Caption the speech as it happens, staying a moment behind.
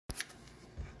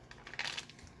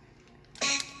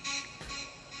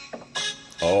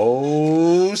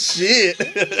Oh shit!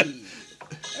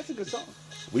 That's a good song.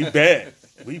 We back.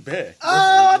 We back.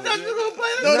 Oh, I thought you were gonna play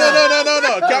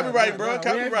that. No. Copyright, bro.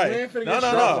 Copyright.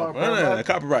 No.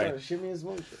 Copyright. Shimmy is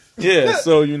bullshit. Yeah.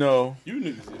 So you know, You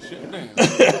niggas is shit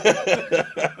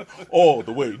down. all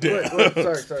the way down.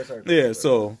 Sorry. Yeah.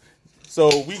 So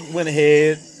we went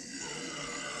ahead.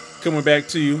 Coming back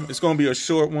to you. It's gonna be a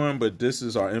short one, but this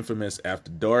is our infamous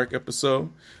After Dark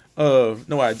episode of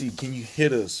No ID. Can you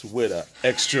hit us with an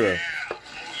extra?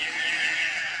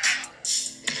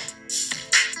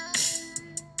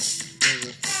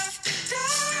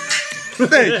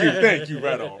 Thank you.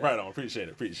 Right on. Appreciate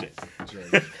it.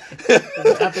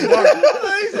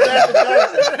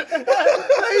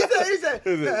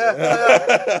 After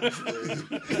dark.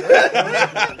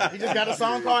 He just got a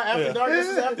song called After Dark. This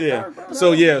is After Dark.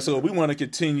 So we want to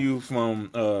continue from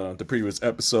the previous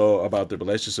episode about the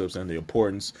relationships and the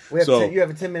importance. You have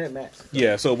a 10-minute max.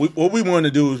 Yeah, so what we want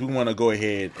to do is we want to go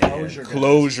ahead and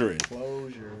closure it.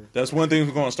 That's one thing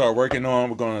we're going to start working on.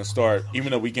 We're going to start,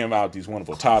 even though we give out these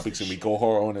wonderful topics and we go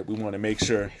hard on it, we want to make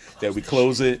sure that we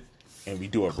close it and we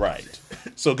do it right.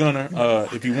 So, Gunnar,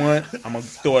 if you want, I'm going to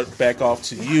throw it back off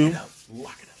to you.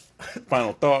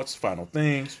 Final thoughts, final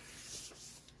things.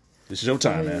 This is your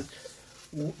time, man.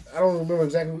 I don't remember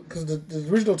exactly, because the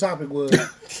original topic was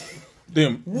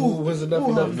Them. was enough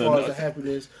as far as the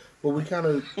happiness, but we kind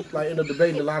of ended up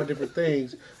debating a lot of different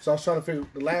things. So I was trying to figure.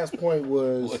 The last point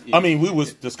was, I mean, we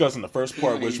was discussing the first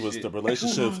part, which was the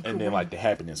relationships, and then the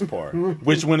happiness part,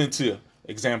 which went into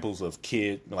examples of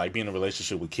being in a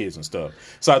relationship with kids and stuff.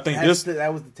 So I think that was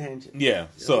the tangent. Yeah.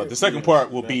 So the second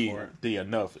part will be the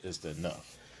enough is the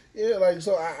enough. Yeah,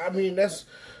 so I mean that's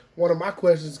one of my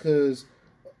questions, because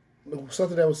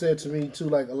something that was said to me too,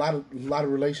 a lot of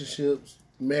relationships,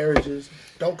 marriages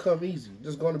don't come easy.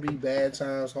 There's going to be bad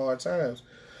times, hard times.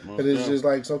 And it's just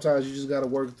sometimes you just got to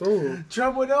work through them.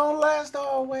 Trouble don't last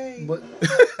always. But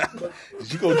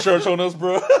Did you go to church on us,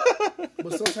 bro?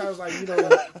 But sometimes, at the end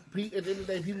of the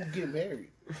day, people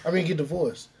get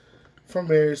divorced from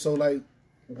marriage. So,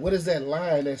 what is that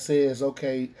line that says,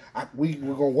 okay, we're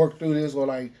going to work through this, or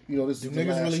this is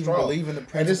Niggas really believe in the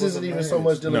principles. And this isn't even so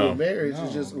much dealing with marriage,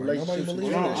 it's just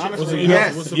relationships.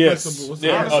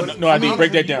 No, I need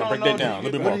break that down a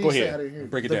little bit more. Go ahead.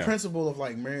 Break it down. The principle of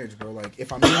marriage, bro.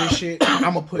 If I'm in this shit,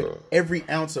 I'm gonna put every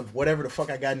ounce of whatever the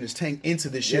fuck I got in this tank into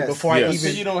this shit before I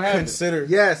even consider.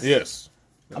 Yes.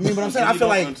 I mean, but I'm saying I feel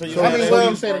like.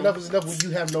 You said enough is enough when you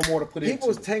have no more to put in.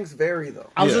 People's tanks vary, though.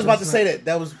 I was just about to say that.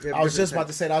 I was just about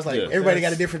to say that. I was like, everybody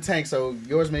got a different tank, so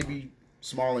yours may be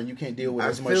smaller and you can't deal with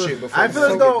as much shit before. I feel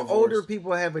as though older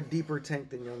people have a deeper tank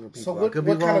than younger people. So what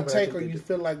kind of tank are you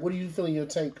feeling like? What are you filling your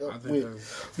tank up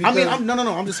with? I mean,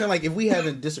 I'm just saying, if we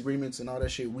having disagreements and all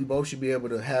that shit, we both should be able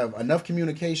to have enough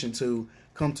communication to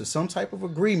come to some type of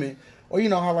agreement. Or you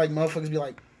know how motherfuckers be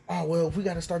like, oh, well, if we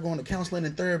got to start going to counseling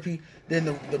and therapy, then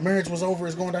the marriage was over,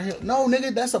 it's going downhill. No,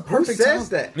 nigga, that's a perfect Who says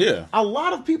that? Yeah. A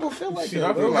lot of people feel like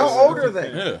that. How old are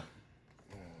they? Yeah.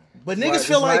 But niggas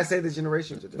feel I say the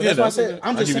generations are different. That's why I said,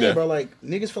 I'm just saying, bro,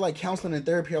 niggas feel like counseling and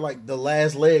therapy are the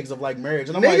last legs of marriage.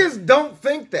 And I'm niggas don't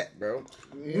think that, bro.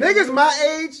 Yeah. Niggas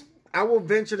my age, I will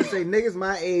venture to say niggas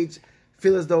my age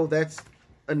feel as though that's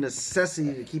a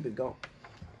necessity to keep it going.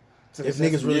 If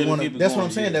niggas really want to, that's what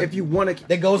I'm saying. If you want to,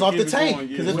 that goes off the tank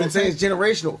because what I'm saying is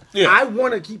generational. Yeah. I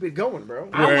want to keep it going, bro.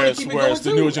 I want to keep it going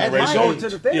the newer generation going to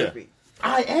the therapy. Yeah.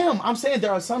 I am. I'm saying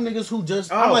there are some niggas who just.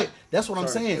 I'm like, that's what I'm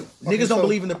saying. Niggas don't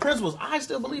believe in the principles. I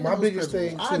still believe in my those biggest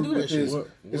principles. thing too is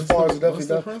as far as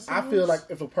enough. I feel like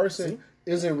if a person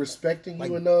isn't respecting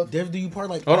you enough, Dev, do you part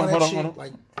hold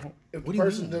on. If a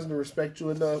person doesn't respect you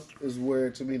enough, is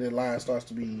where to me the line starts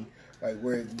to be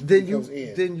where it then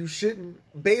you shouldn't,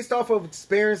 based off of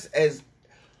experience as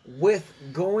with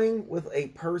going with a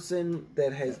person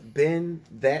that has been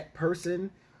that person,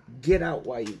 get out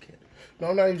while you can. No,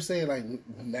 I'm not even saying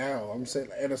now. I'm saying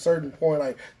at a certain point,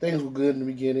 things were good in the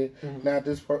beginning. Mm-hmm. Now at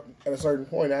a certain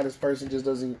point, now this person just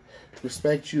doesn't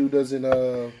respect you.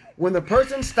 Doesn't. When the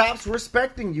person stops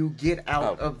respecting you, get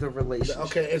out of the relationship.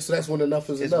 Okay, and so that's when enough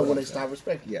is enough. When they stop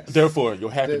respecting. Yes. Therefore, your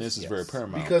happiness is very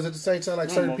paramount. Because at the same time,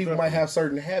 certain people might have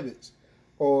certain habits,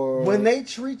 or when they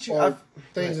treat you, or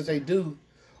things that they do.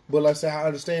 But let's say I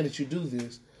understand that you do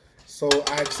this, so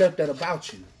I accept that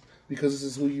about you because this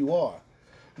is who you are.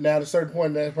 Now, at a certain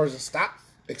point, that person stops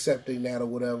accepting that or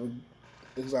whatever.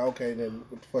 It's okay, then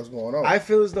what the fuck's going on? I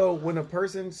feel as though when a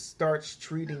person starts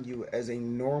treating you as a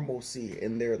normalcy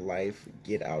in their life,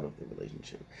 get out of the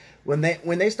relationship. When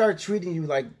they start treating you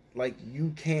like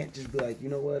you can't just be like, you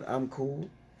know what, I'm cool.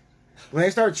 When they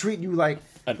start treating you like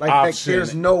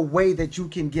there's no way that you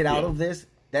can get out of this,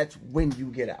 that's when you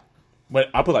get out. But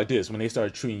I put it like this: when they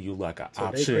start treating you like an they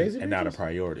option crazy and not a bitches?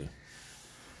 priority.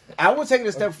 I would take it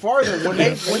a step farther when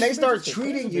they start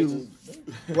treating you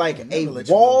like a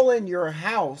wall in your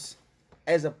house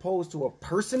as opposed to a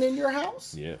person in your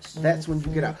house. Yes. That's when you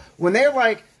get out. When they're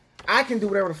like, I can do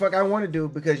whatever the fuck I want to do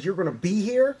because you're gonna be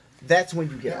here. That's when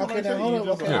you get out. Okay, now hold on.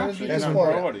 Okay, let's get That's this one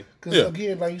part. priority. Because Yeah.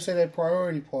 again, like you said, that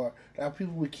priority part. Now,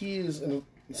 people with kids and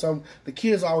the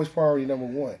kids are always priority number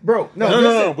one. Bro, no.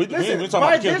 No. Listen, We ain't talking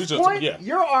by about the kids. this We just- point, yeah.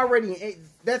 you're already.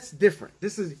 That's different.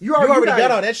 This is You already guys-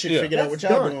 got all that shit Yeah. figured out. What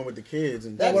That's y'all done. doing with the kids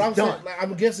and That's What I'm done. saying, like,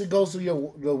 I guess it goes to the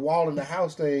wall in the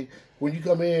house thing. When you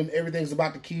come in, everything's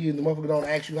about the kids. The motherfucker don't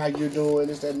ask you how you're doing,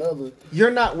 this, that, and the other.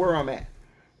 You're not where I'm at.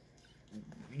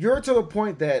 You're to the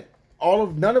point that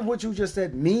none of what you just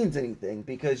said means anything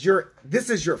because this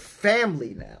is your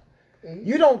family now.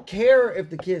 You don't care if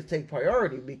the kids take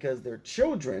priority because they're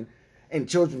children and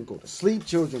children go to sleep,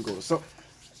 children go to so.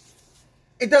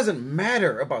 It doesn't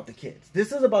matter about the kids.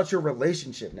 This is about your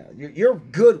relationship now. You're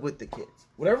good with the kids.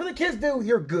 Whatever the kids do,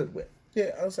 you're good with.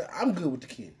 Yeah, I'm good with the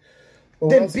kid. But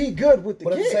Then what I'm- be good with the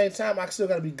But at the kids. same time, I still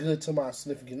got to be good to my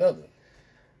significant other.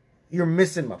 You're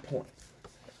missing my point.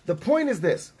 The point is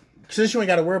this. since you ain't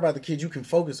got to worry about the kids, you can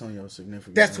focus on your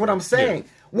significant. That's what other. I'm saying.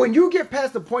 When you get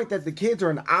past the point that the kids are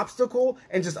an obstacle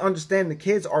and just understand the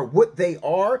kids are what they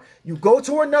are, you go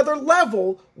to another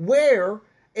level where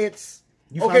it's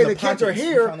You okay, find the the kids are pockets.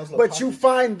 You here, find those little but you pockets.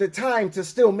 find the time to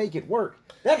still make it work.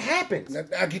 That happens.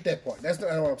 I get that part. That's not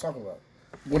what I'm talking about.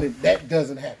 When that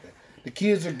doesn't happen, the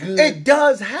kids are good. It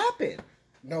does happen.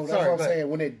 No, that's Sorry, what I'm but- saying.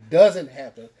 When it doesn't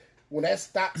happen, when that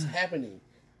stops happening,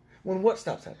 When what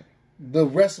stops happening? the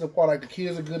rest of the part, like the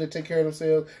kids are good to take care of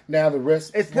themselves. Now the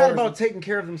rest, It's not about taking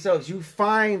care of themselves. You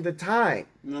find the time.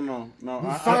 No.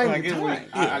 find I the get what time.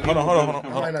 I get Hold on. what I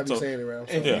you're might not be So- saying it around.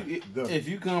 So, If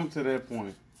you come to that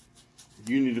point,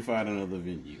 you need to find another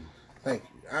venue. thank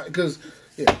you. Because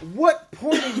What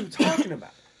point are you talking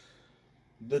about?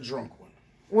 The drunk one.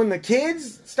 When the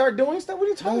kids start doing stuff? What are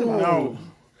you talking about? No,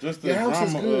 just the your house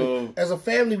is drama good. of As a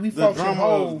family, we the function drama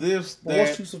whole. of this, But that,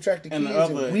 once you subtract the and kids, the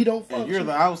other, and we don't and function. you're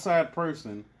the outside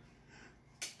person.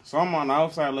 So I'm on the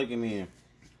outside looking in.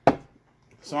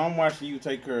 So I'm watching you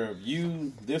take care of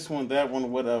you, this one, that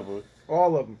one, whatever.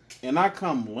 All of them. And I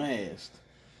come last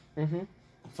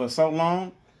for so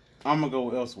long, I'm gonna go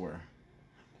elsewhere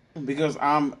because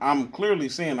I'm clearly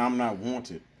saying I'm not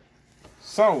wanted.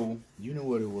 So You knew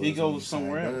what it was. he when goes you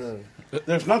somewhere signed else.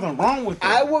 There's nothing wrong with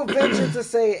that. I will venture to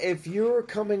say if you're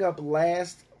coming up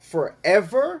last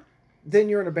forever, then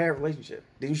you're in a bad relationship.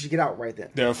 Then you should get out right then.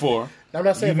 Therefore, I'm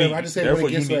not saying you forever. I just said when therefore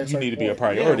it you gets to need, that you need to be a certain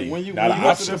point. priority, Yeah, when you not when an you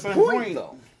get to that option. certain Point point,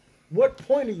 though. What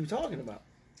point are you talking about?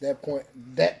 That point.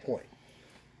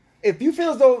 If you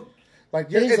feel as though Like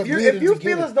things are if you good in if the you feel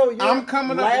beginning. as though you're I'm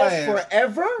coming up last.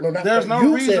 forever, No, not There's that. no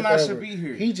You reason said I forever. should be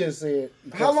here. He just said.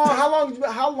 how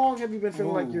long have you been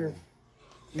feeling like you're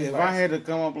if I had to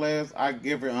come up last, I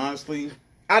give it honestly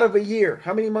out of a year?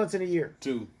 How many months in a year?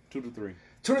 2 to 3.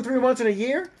 2 to 3 months in a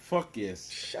year? Fuck yes.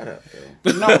 Shut up,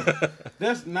 Phil. No,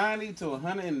 that's 90 to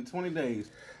 120 days.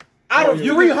 Out of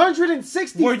you-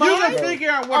 365? Where you can figure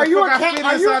out what Are the you, fuck I account- fit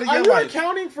are you, inside of are your you life.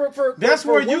 accounting for That's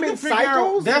for where you can women's figure out.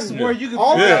 cycles That's and where you can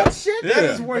all figure Yeah. that out. shit? That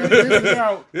is where you can figure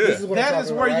out. This is what I'm That talking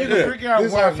is about, where right? you can figure out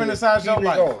This where I is fit how inside your keep it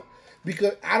life. going.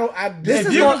 Because I don't. This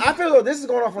is you- going, I feel like this is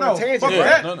going off on No, a tangent, fuck right?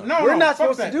 that. No, No, We're no, not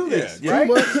fuck supposed to that. do this, Yeah, right?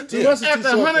 2 months. 2 months is too After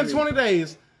short for me. 120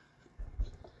 days,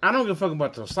 I don't give a fuck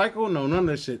about your cycle. No, none of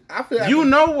that shit. I feel like You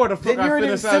know where the fuck Then you're I an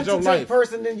fit inside your insensitive life.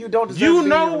 person, then you don't deserve You to be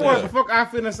know in your where Yeah. the fuck I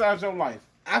fit inside your life.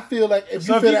 I feel like if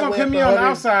So you if feel you that gonna way put after me on the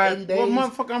 180 outside, days, what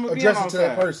motherfucker I'ma be address on it to that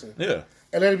outside? person, Yeah.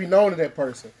 and let it be known to that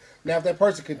person. Now, if that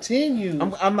person continues,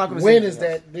 I'm not going to say when anything is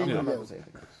that? else. Then I'm you not know. going to say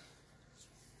anything else.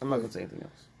 I'm not going to say anything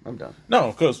else. I'm done.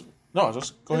 No, because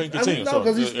just go ahead and I mean, continue. no,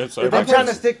 'cause he's- it's if I'm that trying to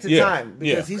person- stick to Yeah, time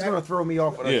because yeah. he's going to throw me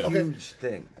off on a Yeah. huge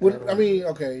thing. I mean,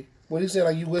 okay, when he said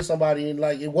like you with somebody and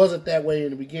like it wasn't that way in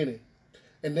the beginning,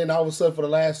 and then all of a sudden for the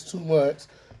last 2 months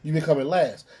you been coming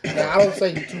last. Now I don't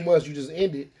say 2 months you just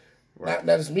ended.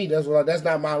 That is me. That's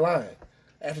not my line.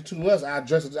 After 2 months, I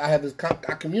address it. I have this.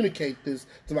 I communicate this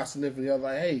to my significant other.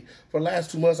 Like, hey, for the last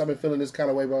 2 months, I've been feeling this kind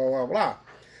of way. Blah blah blah blah.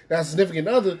 Now, significant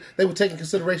other, they would take in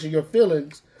consideration your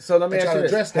feelings. So let me and ask try you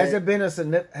to this: address that.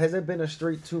 has it been a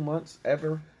straight 2 months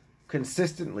ever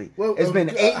consistently? Well, It's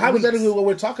been 8 hypothetically weeks. what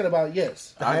we're talking about.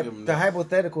 Yes, I'll give him The that.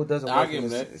 hypothetical doesn't I'll work give in him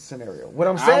this that. scenario. What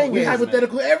I'm I'll saying we give is, him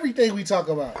hypothetical everything we talk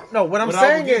about. no. What I'm But I will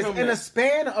saying give is, him in a that.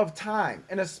 span of time,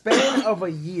 in a span of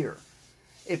a year,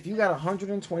 if you got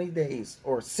 120 days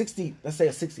or 60, let's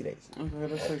say 60 days. Okay,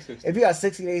 let's say 60. If you got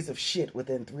 60 days of shit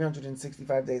within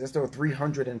 365 days, that's still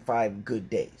 305 good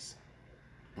days.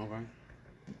 Okay.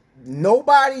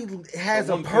 nobody has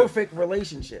a One perfect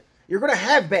relationship. You're gonna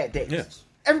have bad days. Yes.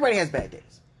 Everybody has bad days.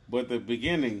 But the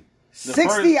beginning,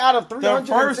 60 out of the first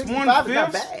 365 is 1/5,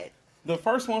 not bad. The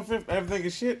first 1/5, everything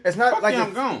is shit. It's not Fuck like yeah,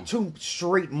 I'm gone. 2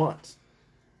 straight months.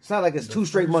 It's not like it's 2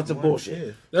 straight months of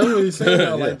bullshit. That's what he's saying.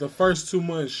 Now, Yeah. like the first 2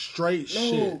 months straight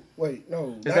shit. No, wait,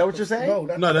 no. Is that what you're saying? No,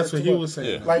 not No, the that's first what 2 he months. was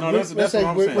saying. Yeah. Like, No, let's that's say what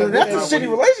I'm we're, saying. Well, we're that's in a a- shitty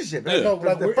relationship. Yeah. No,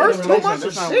 like The we're first in a 2 months are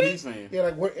That's not what shitty. he's saying. Yeah,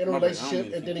 like we're in a My bad. I don't relationship,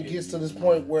 mean and then it to gets to get this you.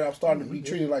 point where I'm starting to be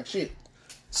treated like shit.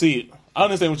 See, I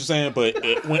understand what you're saying, but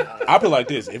when I put it like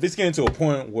this: if it's getting to a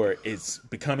point where it's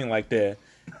becoming like that,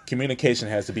 communication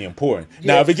has to be important.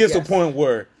 Now, if it gets to a yes. point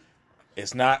where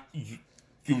it's not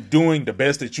you doing the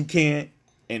best that you can,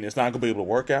 and it's not gonna be able to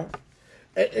work out,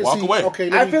 And Walk away. Okay,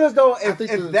 I feel as though I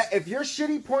think if your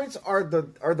shitty points are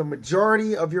the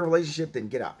majority of your relationship, then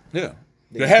get out. yeah,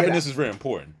 Then your get happiness out. is very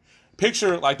important.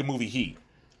 Picture like the movie Heat.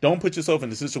 Don't put yourself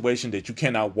in a situation that you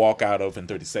cannot walk out of in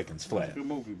 30 seconds flat. Good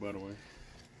movie, by the way.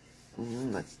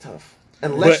 That's tough.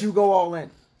 Unless But- you go all in.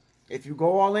 If you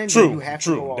go all in, then you True, have to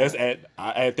go true. all That's in.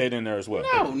 I add that in there as well.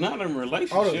 No, not in a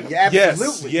relationship. Yeah, Yes,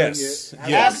 absolutely. yes, Yeah.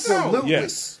 yes, Absolutely.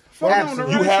 yes. Fuck on the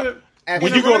Absolutely. You have Absolutely.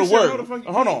 when you go to In a work.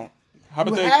 relationship, Hold on.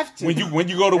 Hypothetically, have to. when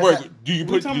you go to work, That's do you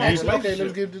we put talking do about you, relationship. Okay,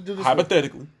 let's get to do this.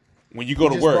 hypothetically when you go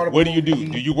to just brought work? up What a do you do?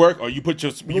 movie. Do you work or you put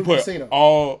Movie Casino.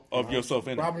 all of yourself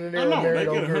in it? Robin and I Niro know, married they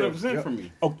old get girl. 100% from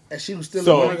me. And she was still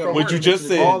So in the what you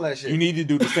just All that said, shit. you need to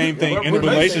do the same thing in a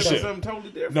Relationship relationship. is something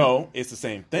totally different. No, it's the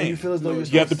same thing. You feel as though you're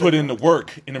You have to supposed put in the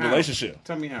work in a How? relationship.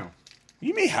 Tell me how.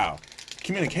 You mean how? If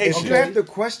Communication. you have to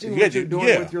question Yeah, what you're doing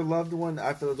yeah. with your loved one,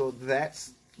 I feel as though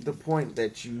that's the point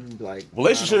that you like.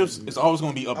 Relationships is always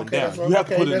going to be up and Okay, down. that's what, You have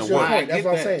to put in that's the your work. point. That's Get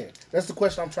what I'm that. saying. That's the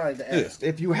question I'm trying to ask.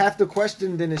 If you have to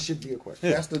question, then it should be a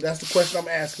question. That's the question I'm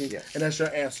asking, Yes. and that's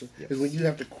your answer. Yes. Is when you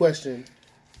have to question.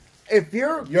 If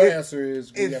you're Your if, answer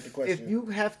is when you have to if question. you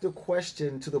have to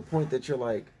question to the point that you're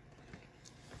like,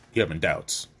 You having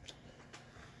doubts.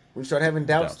 when you start having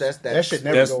doubts, Doubts. that's that should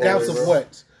never that's- go doubts away, of bro.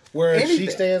 what? Where she Anything.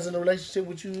 stands in a relationship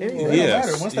with you. Anything. or- It don't Yes,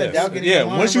 matter. Once yes. that doubt get in Yeah, your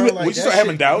mind, once you- bro, once you that start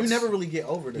having shit, doubts- you never really get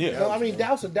over the Yeah. doubts. No, No, I mean bro.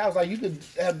 doubts are doubts. Like you could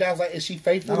have doubts like, is she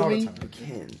faithful Not to all the me? time. You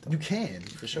can. You can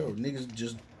for sure. Niggas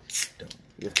just don't.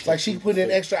 It's Like she put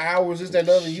in extra hours, this, that, and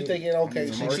the other. You thinking, okay,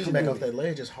 she She cheating back Mm. off off that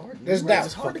ledge is hard. There's Right, doubts,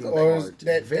 it's hard to go or back is hard.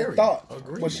 that Very thought,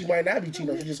 agreed. but she might not be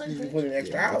cheating. She just put in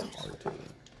extra hours.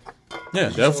 Yeah,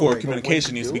 therefore like,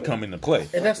 communication but needs to when be you do come into play.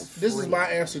 And this is my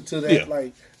answer to that. Yeah.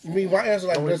 Like, I mean, my answer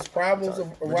like there's problems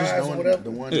arise or whatever.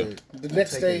 Yeah. The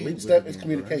next step is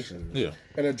communication Yeah.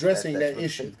 and addressing That's that where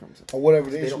issue faith comes in. or whatever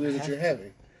the They issue don't is that have you're to.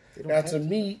 having. They don't Now, have to to.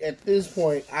 me, at this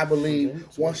point, I believe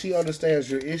once she understands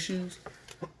your issues,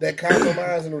 that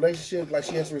compromise in a relationship, like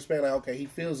she has to respect, like, okay, he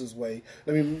feels this way.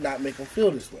 Let me not make him feel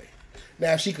this way.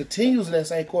 Now, if she continues in that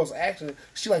same course of action,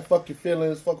 she like, fuck your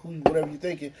feelings, fuck who, whatever you're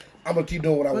thinking, I'm going to keep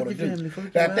doing what I want to your do. family, fuck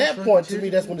Now, your at that wife, point, fuck to me,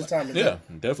 your that's when it's time to Yeah, go.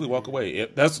 definitely walk away.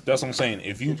 That's what I'm saying.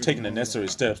 If you taking the necessary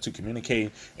steps to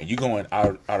communicate and you going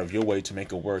out of your way to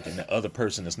make it work, and the other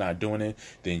person is not doing it,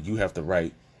 then you have the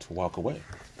right to walk away.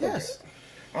 Yes.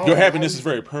 Your happiness is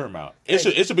very paramount. It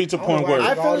should be to the point where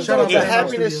I feel as Shout though out the to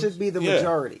happiness Studios. should be the Yeah.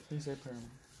 majority.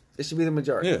 It should be the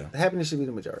majority. Yeah. The happiness should be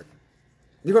the majority.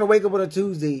 You're gonna wake up on a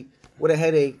Tuesday with a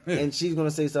headache, Yeah. and she's gonna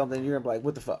say something, and you're gonna be like,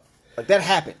 "What the fuck?" Like that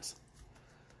happens.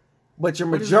 But your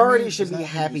majority should be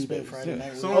happy days.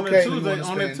 So on Okay.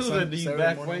 that Tuesday, do you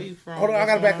back away from? Hold on, I got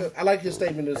to what's back going up. I like his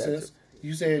statement in a sense.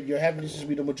 You said your happiness should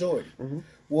be the majority.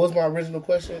 What was my original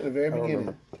question at the very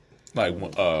beginning? like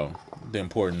the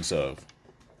importance of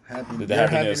the Your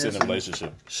happiness in a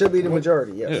relationship. Should be the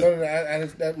majority. Yes. Yeah.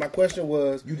 No, my question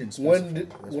was, You didn't when,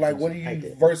 specify. like, when do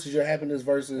you versus your happiness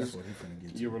versus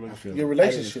Your relationship. your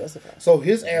relationship? specify. So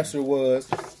his answer was,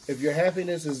 if your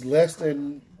happiness is less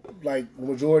than like the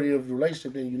majority of your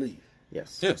relationship, then you leave.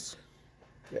 Yes. Yes,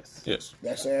 Yes. yes.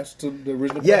 That's the answer to the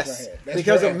original Yes. question I had. That's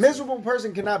Because your a answer. miserable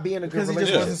person cannot be in a good Because he just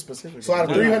relationship. wasn't specific. So out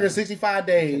of 365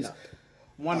 days,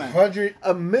 One night. 100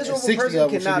 A miserable 60 person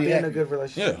of them should cannot be be in a happy. good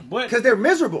relationship. Yeah. But Because they're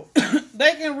miserable.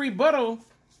 they can rebuttal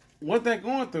what they're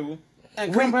going through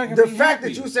and come back and The be fact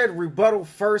happy. that you said rebuttal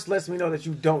first lets me know that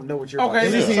you don't know what you're Okay,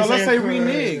 about to say. so let's say saying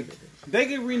renege. They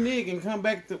can renege and come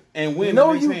back to and win. No,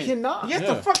 the next you hand. cannot. Yes,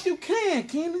 Yeah. the fuck you can,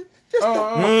 Kenan.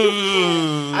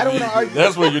 I don't want to argue.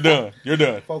 That's where you're done. You're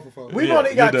done. We've Yeah,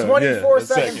 only got you're done. 24 Yeah,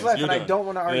 seconds left, You're and I done. don't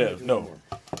want to argue. Yeah, with you no. anymore.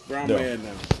 Grown No. man now.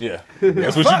 Yeah,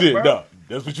 that's what you Fuck, did. bro. No,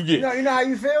 that's what you get. You know how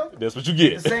you feel? That's what you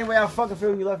get. The same way I fucking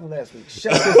feel when you left me last week.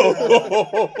 Shut up.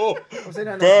 I'm saying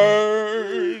that next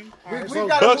Burn. we've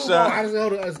got to move Buckshot.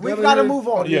 on. We've got to move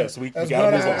on. Yes, we As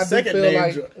gotta good, move I on. do Second feel name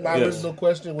like drop. my Yes. original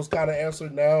question was kind of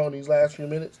answered now in these last few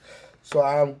minutes, so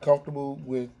I'm comfortable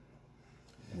with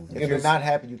If you're not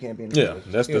happy, you can't be in a Yeah,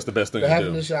 relationship. that's the best thing The to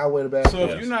happiness do. shit outweigh the bad. So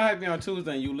Yes. if you're not happy on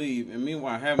Tuesday and you leave, and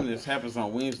meanwhile happiness happens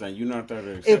on Wednesday, and you're not there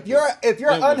to accept If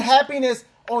your then what? unhappiness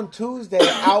on Tuesday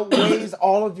outweighs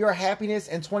all of your happiness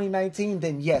in 2019,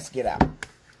 then yes, get out.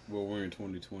 Well, we're in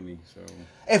 2020, so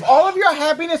If all of your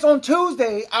happiness on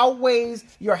Tuesday outweighs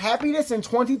your happiness in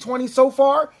 2020 so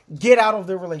far, get out of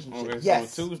the relationship. okay.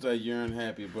 Yes. So on Tuesday you're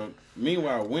unhappy, but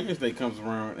meanwhile Wednesday comes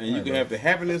around and you can have the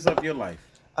happiness of your life.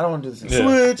 I don't want to do this.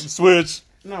 Yeah. Switch.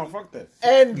 No, fuck that.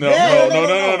 And No, then,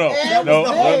 no. And No,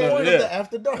 then, Point yeah. of the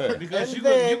after dark. Because And you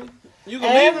then- can you can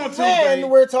leave on and Tuesday. then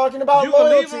we're talking about You can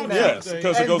leave loyalty on now. Yes,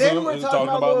 because it And goes then into we're it's talking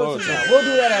about loyalty now. We'll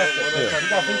do that after. Yeah. We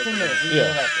got 15 minutes. We can Yeah.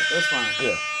 do that after. That's fine.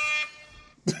 Yeah.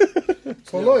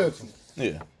 So loyalty.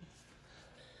 Yeah.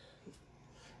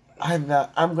 I'm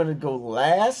gonna go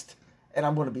last, and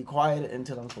I'm gonna be quiet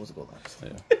until I'm supposed to go last.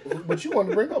 Yeah. But you want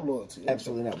to bring up loyalty.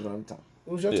 Absolutely not. We don't have time.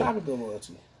 It was your Yeah. topic of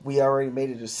loyalty. We already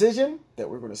made a decision that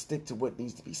we're going to stick to what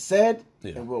needs to be said,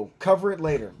 Yeah. and we'll cover it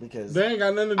later because They ain't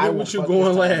got nothing to I do will with you fuck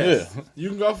going this time. last. Yeah. You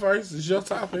can go first. It's your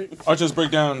topic. Or just break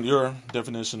down your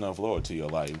definition of loyalty or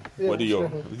like what are your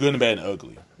sure. good and bad and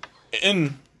ugly.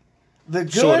 And the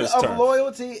good Shortest of term.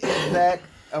 loyalty is that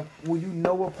when you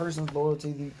know a person's loyal to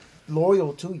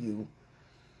you,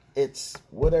 it's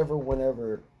whatever,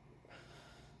 whenever,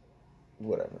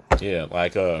 whatever. yeah,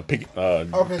 like picking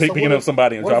so picking what up if-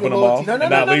 somebody and what if dropping your them off loyalty-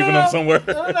 and not leaving them somewhere.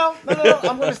 No.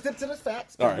 I'm going to stick to the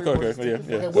facts. All right, We're okay, gonna stick yeah, to the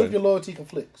yeah. Okay, facts. what if your loyalty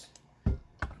conflicts? You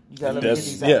gotta let me get That's-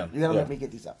 these out. yeah, You gotta yeah. let me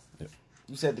get these out. Yeah.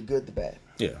 You said the good, the bad.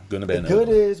 Yeah, good and The bad and good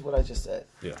ugly. is what I just said.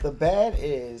 Yeah. The bad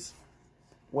is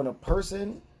when a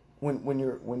person, when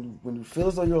you feel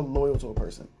as though you're loyal to a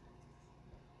person,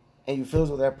 and you feel as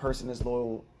though that person is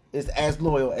as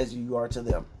loyal as you are to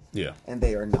them, Yeah. and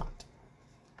they are not.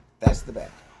 That's the bad.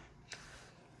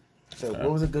 So what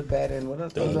was a good, bad, and what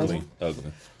else? The What was the other ugly. one?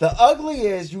 Ugly. The ugly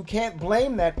is you can't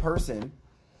blame that person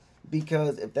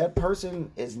because if that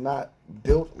person is not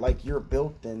built like you're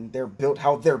built, then they're built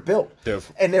how they're built.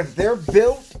 And if they're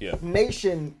built, Yeah.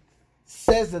 nation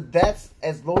says that that's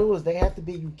as loyal as they have to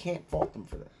be, you can't fault them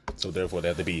for that. So therefore they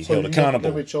have to be So held you accountable.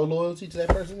 limit your loyalty to that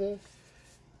person then?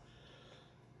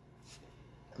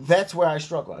 That's where I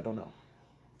struggle. I don't know.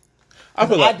 I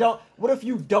feel like What if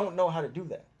you don't know how to do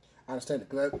that? I understand it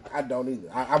because I don't either.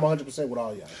 I'm 100% with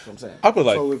all y'all. That's what I'm saying. I feel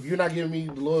like So if you're not giving me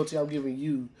the loyalty I'm giving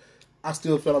you, I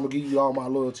still feel I'm gonna give you all my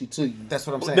loyalty to you. That's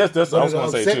what I'm saying. that's what I was But gonna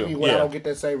it'll say upset too. me when I Yeah. don't get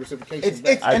that same reciprocation It's,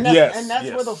 back. it's and that's, yes, and that's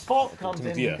yes. where the fault comes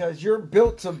in Yeah. because you're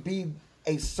built to be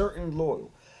a certain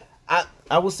loyal.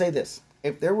 I will say this: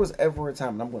 if there was ever a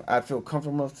time, and I feel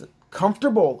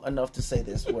comfortable enough to say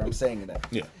this where I'm saying it at.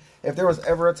 Yeah. If there was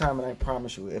ever a time, and I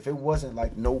promise you, if it wasn't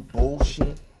like no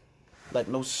bullshit, like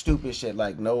no stupid shit,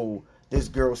 like no this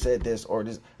girl said this or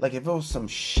this, like if it was some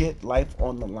shit, life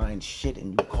on the line shit,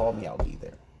 and you call me, I'll be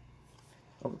there.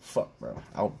 Oh fuck, bro,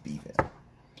 I'll be there. You know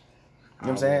what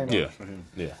I'm saying? Yeah.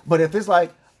 Yeah. But if it's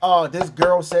like, oh, this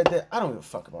girl said that, I don't give a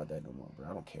fuck about that no more, bro.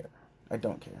 I don't care. I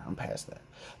don't care. I'm past that.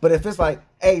 But if it's like,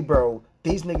 hey, bro,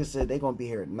 these niggas said they gonna be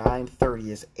here at 9:30.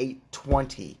 It's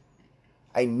 8:20.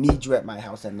 I need you at my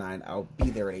house at 9. I'll be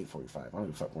there at 8:45. I don't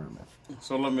give a fuck where I'm at.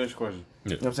 So let me ask you a question.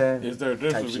 You know what I'm saying? Is there a Type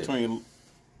difference shit. between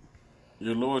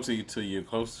your loyalty to your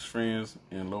closest friends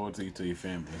and loyalty to your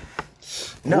family?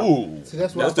 No. Ooh. See,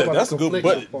 that's what I'm that's talking that's a about, good, the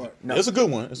but confliction part. No. it's a good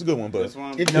one. It's a good one, but That's why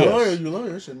I'm If Yes. you're loyal, you're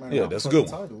loyal. It shouldn't matter. Yeah, what that's a the good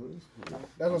fucking one. title is.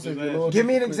 That's what I'm saying. Your loyalty Give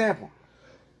me an conflicts. example.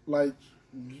 Like,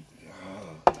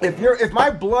 If my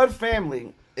blood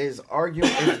family is arguing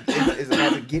is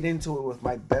about to get into it with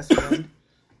my best friend,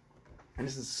 and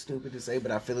this is stupid to say,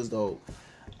 but I feel as though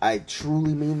I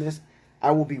truly mean this,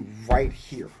 I will be right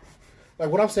here. like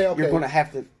what I'm saying. Okay, You're gonna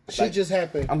have to. shit like, just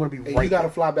happened. I'm gonna be and right you got to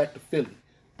there. fly back to Philly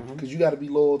because you got to be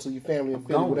loyal to your family in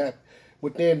Philly. gone. What happened?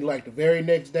 But then, like the very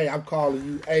next day, I'm calling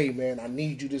you. Hey, man, I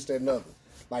need you. This, that, and other.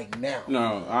 Like now.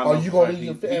 No, I Are know you for a gonna fact leave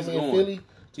your he's family in going. Philly to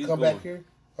He's come going. back here?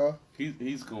 Huh?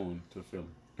 He's going to Philly.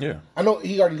 yeah. I know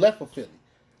he already left for Philly.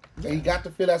 And he got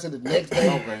to Philly. I said the next day,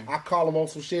 Okay. I call him on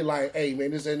some shit like, hey,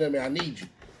 man, this ain't nothing, man. I need you.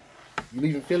 You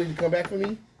leaving Philly to come back for me?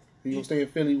 Or you gonna stay in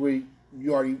Philly where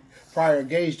you already prior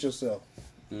engaged yourself?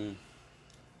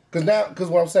 Because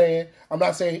what I'm saying, I'm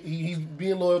not saying he's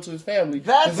being loyal to his family.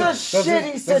 That's a Does it shitty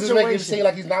make it situation. seem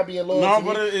like he's not being loyal No, to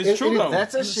but me? it's true, though.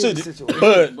 That's a So, shitty situation.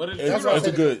 but But it's- it's, That's why I it's a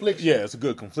said good, confliction. yeah, it's a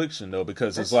good confliction though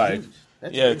because That's it's like, huge.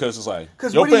 That's yeah, huge. because it's like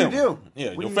 'Cause your what do you family, do? yeah,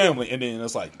 What your do you family, and then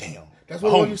it's like, damn, That's my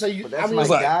what when you homies. say you. But that's I mean, my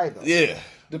It's like, guy, though. yeah,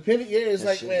 depending. Yeah, it's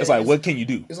like shit. man, it's like, what can you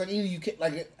do? It's like either you can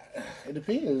like it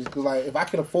depends because like if I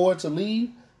can afford to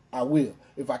leave, I will.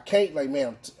 If I can't, like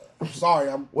man, I'm sorry.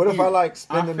 What if I like I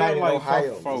spend the feel night in like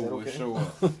Ohio? Fofo Is that would okay? show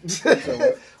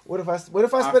up. What if I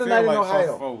spend the night in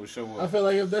Ohio? Fofo would show up. I feel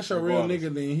like if that's your real Regardless.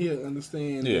 nigga, then he'll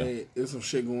understand Yeah. that there's some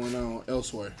shit going on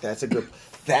elsewhere. That's a good.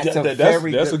 That's a That's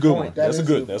very a good one. point. That's a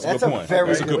good point. That's a very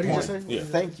That's a good what did you point. say? Yeah.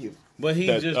 Thank you. But he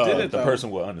That, just did it the though. person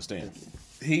will understand.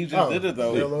 He just did it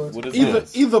though. Yeah. With his Either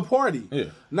hands. either party. Yeah.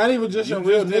 Not even just You your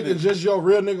real just did nigga, it. just your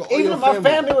real nigga or Even your if my family.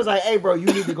 family was like, "Hey, bro, you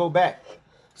need to go back,"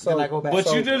 then I go back. But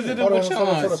you just did it with your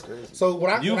eyes. So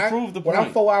when You proved the when I'm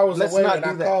point. 4 hours Let's away not and do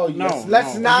I that. call you, No.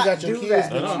 Let's you not got your do kids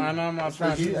that. with No, you. I'm not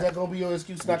trying to Is do that that. gonna be your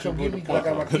excuse not you come put get the me because I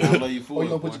got my point kids? on. I'll let you fool Or you it,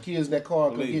 gonna put boy. your kids in that car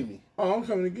and come Believe. get me? Oh, I'm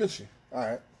coming to get you. All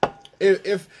right.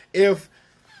 If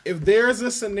there's a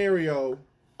scenario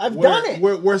I've done it.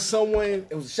 where someone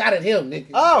It was a shot at him,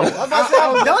 nigga. Oh, I was about to say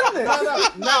I've done it.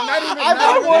 not even I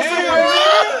thought it was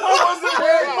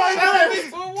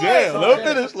Damn, let him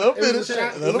finish. Let him It was finish. a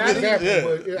shot. Let him Not finish. example,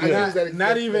 Yeah. but I use that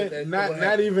not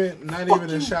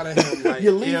even a shot at him. Like,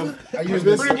 You leaving? I if use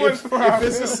it's, this. if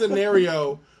it's a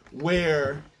scenario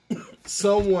where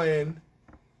someone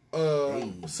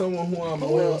who I'm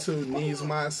loyal to needs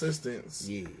my assistance,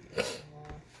 Yeah.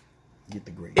 Get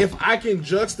the grade. if I can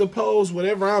juxtapose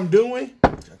whatever I'm doing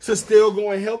to still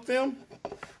go and help them,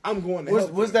 I'm going to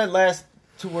help What's them. that last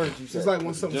two words you said? It's like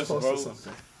when someone's Just close to suppose.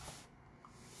 something.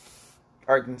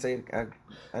 All right, then say it.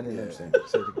 I didn't understand.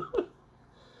 Say it again.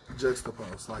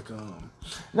 Juxtapose, like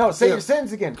No, say Yeah. your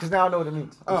sentence again, because now I know what it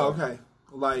means. Oh, okay.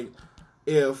 Like,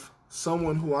 if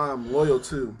someone who I'm loyal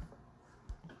to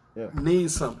Yeah.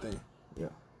 needs something Yeah.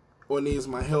 or needs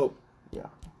my help, Yeah.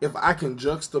 if I can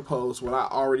juxtapose what I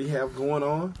already have going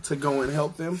on to go and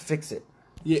help them, Fix it.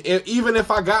 yeah, even if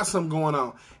I got something going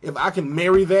on, if I can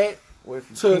marry that What if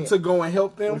you to can't? go and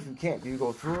help What if them, you can't? Do you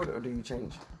go through it or do you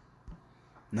change?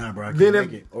 Nah, bro, I Then can't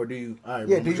if- make it. Or do you? All right,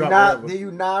 Yeah, bro, do you drop not? whatever. Do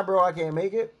you not, bro? I can't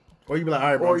make it. Or you be like, all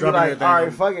right, bro, Or I'm you dropping like, everything. all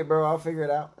right, fuck it, bro. I'll figure it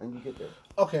out, and you get there.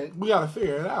 Okay. we gotta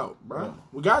figure it out, bro.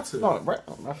 We got to. No, right?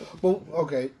 No, Well,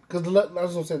 okay, because I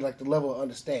was gonna say like the level of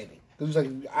understanding. Because like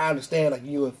I understand like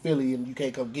you in Philly and you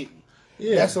can't come get me.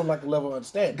 Yeah. That's on like a level of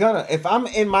understanding. Gunna, if I'm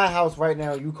in my house right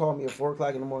now, you call me at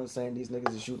 4:00 in the morning saying these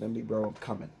niggas is shooting at me, bro. I'm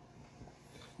coming.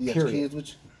 You got your Period. kids with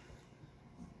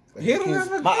you. He don't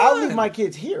have a I'll gun. leave my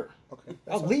kids here. Okay.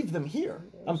 I'll leave them here.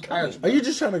 I'm coming. Are you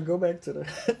just trying to go back to the?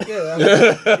 Yeah.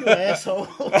 You asshole.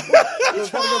 You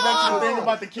trying to go back to the thing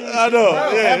about the kids? I know.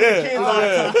 Having Yeah, kids yeah. all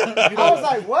the time. I was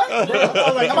like, what? I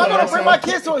was like, am I going to bring my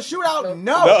kids to a shootout?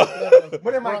 No.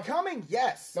 But am I coming?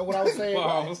 Yes. Know what I was saying?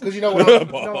 Pause. Because you know when I,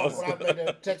 Pause. when I made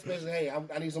that text message, hey,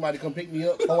 I need somebody to come pick me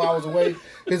up 4 hours away.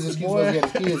 His excuse was he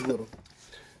had his kids with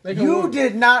him. You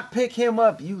did not pick him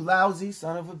up, you lousy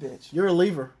son of a bitch. You're a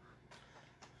lever.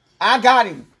 I got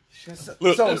him.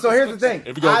 Look, So here's the thing.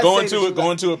 If you go I go say into that it, you go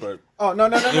like- into it, but Oh, no,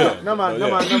 Yeah. no, man.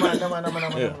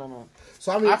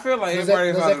 So I mean, I feel like does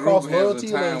everybody does inside the cross group has loyalty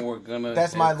a or time not? we're gonna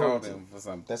That's my call loyalty. them for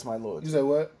something. That's my loyalty. You said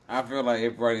what? I feel like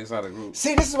everybody inside the group.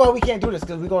 See, this is why we can't do this,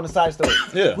 because we're going to side story.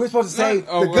 Yeah. We're supposed to say No,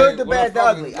 oh, the good, the wait, bad, the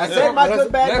let's ugly. focus. I Let's said my focus.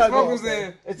 good, bad, Let's and ugly. focus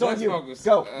then. It's on Let's you. focus.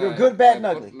 Go. You're good, bad, and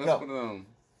ugly. Let's Go. put it on.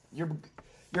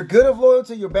 You're good of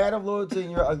loyalty, you're bad of loyalty,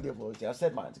 and you're ugly of loyalty. I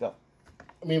said mine. Go.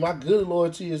 I mean, my good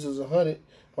loyalty is 100.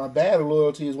 My bad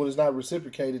loyalty is when it's not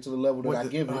reciprocated to the level that I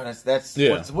give it. Oh, that's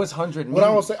Yeah. what's 100 mean? What I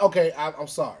want to say, okay, I'm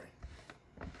sorry.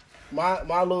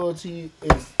 My loyalty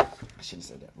is I shouldn't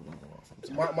have said that. We're going to go off.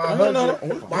 I'm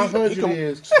sorry. my 100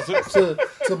 is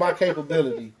to my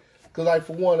capability. Because like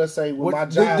for one, let's say with my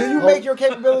job, do you make your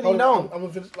capability hold on, known? I'm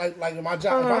gonna finish, like in my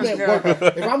job.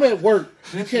 If I'm at work,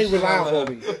 you can't rely on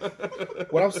me.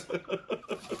 What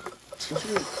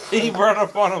He brought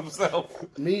up on himself.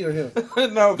 me or him?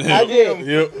 No, I did.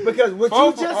 Yep. Because what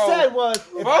Both you just of them. said was,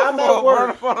 if Both I'm of at them brought work,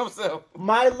 up on himself.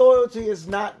 my loyalty is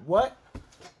not what?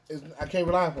 I can't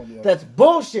rely on you. That's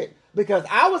bullshit. Because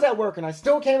I was at work and I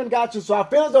still came and got you, so I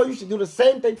feel as though you should do the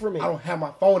same thing for me. I don't have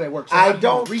my phone at work. So I how do you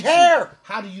don't reach care. Me?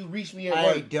 How do you reach me at I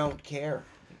work? don't care.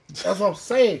 That's what I'm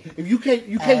saying. If you can't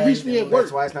reach me at work.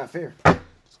 That's why it's not fair.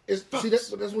 That's what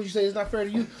you say. It's not fair to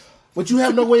you. But you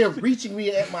have no way of reaching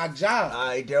me at my job.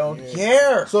 I don't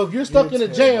care. So if you're stuck in a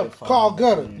jam, call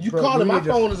Gunner. You call it. My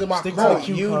phone is in my car.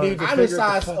 You need to I'm figure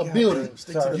inside the a fuck building.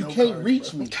 out. You can't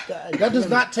reach me. That does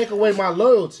not take away my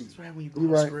loyalty. You're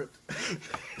right.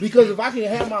 Because if I can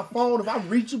have my phone, if I'm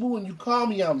reachable and you call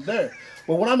me, I'm there.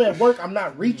 But when I'm at work, I'm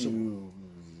not reachable.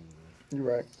 You're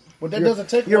right. But that doesn't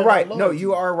take away You're right. my no, loyalty.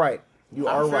 you are right. You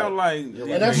I are feel right. like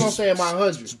And that's what I'm saying, my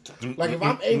 100. Like, if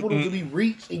I'm able to be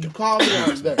reached and you call me,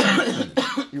 I'm there.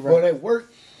 You're But right. at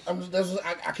work,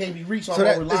 I can't be reached. So So I'm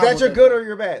that, gonna is rely that on your good or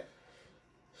your bad?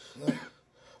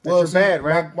 Well, see, bad,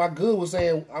 right? My good was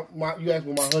saying you asked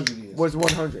me what my 100 is. What's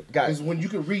 100? Got it. Is when you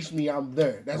can reach me, I'm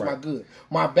there. That's my good.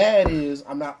 My bad is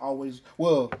I'm not always.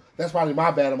 Well, that's probably my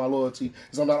bad and my loyalty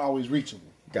is I'm not always reachable.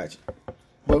 Gotcha.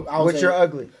 But what's your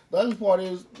ugly? The ugly part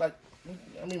is like,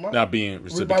 I mean, not being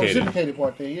reciprocated. My reciprocated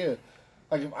part there, yeah.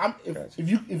 Like if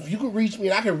you can reach me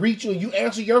and I can reach you and you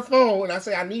answer your phone and I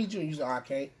say I need you and you say I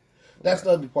can't. That's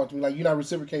the ugly part to me. Like you're not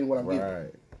reciprocating what I'm giving.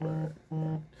 Right.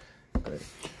 Good.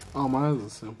 Oh, mine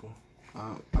is simple.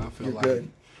 I feel like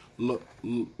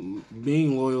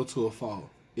being loyal to a fault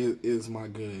is my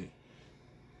good,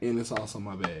 and it's also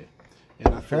my bad.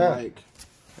 And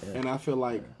I feel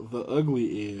like the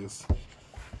ugly is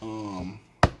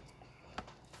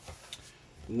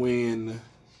when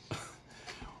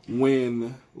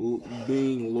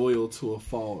being loyal to a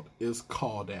fault is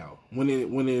called out, when it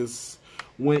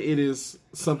is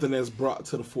something that's brought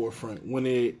to the forefront, when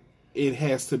it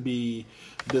has to be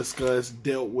discussed,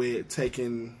 dealt with,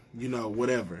 taken,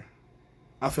 whatever.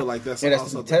 I feel like that's also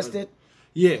also tested.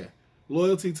 Yeah,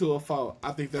 loyalty to a fault.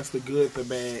 I think that's the good, the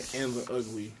bad, and the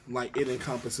ugly. Like it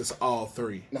encompasses all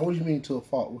three. Now, what do you mean to a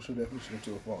fault? What's your definition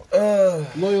to a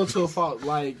fault? Loyal to a fault,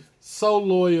 like so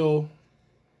loyal.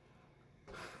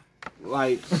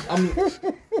 Like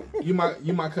you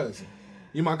my cousin.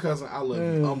 You my cousin. I love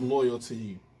you. I'm loyal to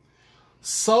you.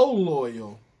 So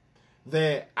loyal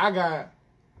that I got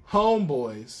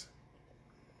homeboys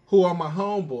who are my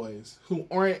homeboys who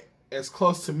aren't as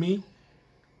close to me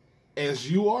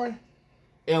as you are,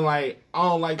 and like I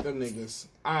don't like them niggas.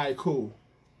 Alright, cool.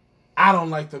 I don't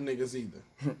like them niggas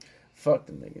either. Fuck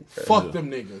them niggas. Fuck them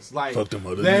niggas. Like fuck them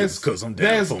other niggas because I'm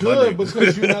down for my good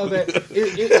because you know that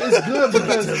it's good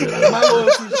because my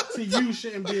loyalty to you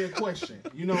shouldn't be in question.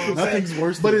 You know what I'm saying? Nothing's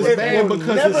worse but than it's bad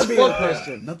because it's fucked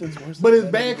up. Nothing's worse. But it's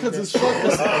bad because it's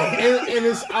fucked up, and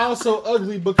it's also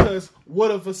ugly because what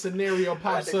if a scenario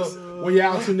pops up where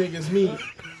y'all two niggas meet,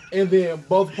 and then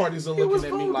both parties are looking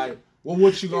at me like, well,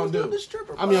 what you gonna do?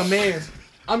 I'm your man's.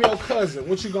 I'm your cousin.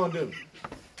 What you gonna do?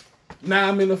 Now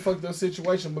I'm in a fucked up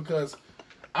situation because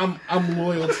I'm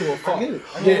loyal to a fault. Yeah,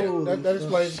 that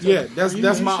explains. Yeah,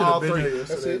 that's my all three.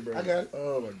 That's it. I got it.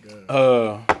 Oh my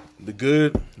god. The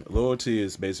good loyalty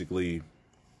is basically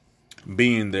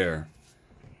being there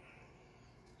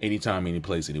anytime, any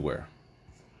place, anywhere.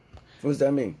 What does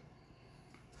that mean?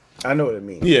 I know what it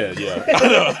means. Yeah. I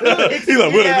know. He's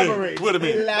like, what it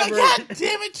mean? Elaborate. God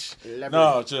damn it.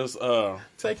 No, just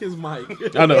Take his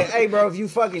mic. I know. Hey, bro, if you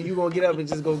fucking, you gonna get up and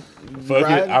just go Fuck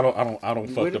ride? it. I don't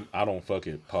fuck with them. I don't fuck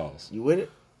it. Pause. You with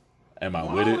it? Am I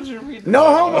with it? No,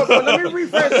 hold on. But let me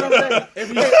rephrase what I'm saying.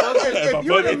 If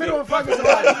you're in the middle of fucking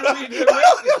somebody,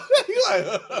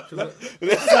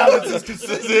 Silence is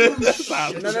consistent.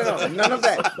 no, none of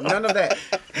that.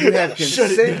 You have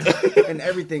consent, and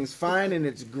everything's fine, and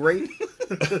it's great.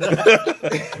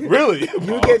 Really?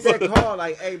 You get that call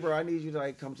like, "Hey, bro, I need you to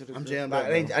like come to the." I'm jammed like,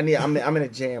 up, I'm in a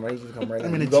jam. I need you to come right now.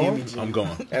 I'm in a You going? jam. I'm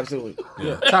going. Absolutely.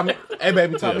 Yeah. Hey,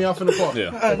 baby, top me off in the park.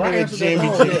 Yeah. If I answer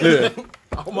that phone,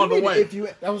 I'm on the way. If you,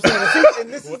 that was saying. and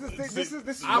this is the thing. This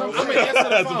is I'm what I'm gonna saying.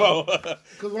 answer the phone.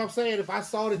 Because what I'm saying, if I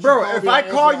saw that you Bro, called if me, I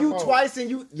answer call my you phone. twice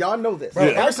and y'all know this. Bro,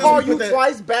 If I ever since call we you put that-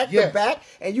 twice back to Yes. back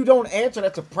and you don't answer,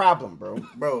 that's a problem, bro.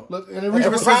 Bro, Look, and the Ever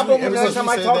reason since why problem, ever every since time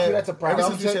you I said talk to that- you, that's a problem. Ever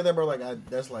since you said that, bro, like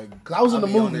that's like. Because I was in the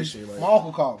I'll be on movie. that shit, like- My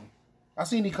uncle called me. I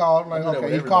seen he called. I'm like, I do that okay,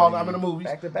 with he called. everybody, I'm in the movies.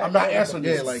 Back to back. I'm not answering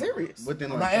Yeah, this. like serious.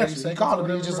 within I'm like not 30 answering. He seconds called or me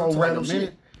whatever, just bro, on talking random a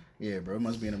minute. shit. Yeah, bro, it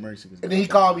must be an emergency. And then he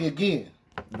called me again.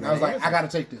 And I was like, I got to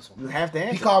take this one. You have to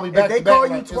answer. He called me back If they to back, call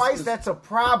like, you it's- twice, it's- that's a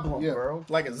problem, Yeah. bro.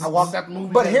 Like I walked out the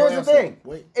movie. But and here's the answered. thing: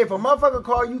 Wait. if a motherfucker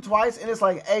call you twice and it's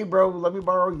like, "Hey, bro, let me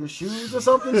borrow your shoes" or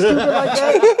something stupid like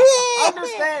that,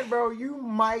 understand, bro? You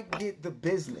might get the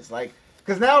business, like,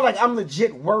 because now, like, I'm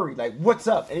legit worried. Like, what's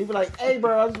up? And he be like, "Hey,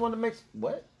 bro, I just want to make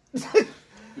what."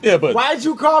 Yeah, but Why'd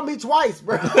you call me twice,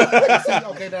 bro?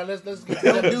 Okay, now let's get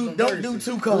to that. Don't do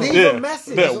two calls. Leave yeah, a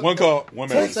message. yeah, one call, one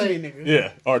Let's message. say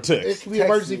Yeah, or it text. can be an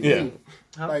emergency for Yeah. me.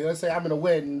 Like, let's say I'm in a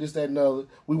wedding, this, that, and the other.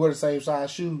 We wear the same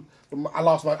size shoe.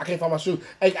 I can't find my shoe.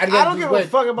 Hey, I don't give a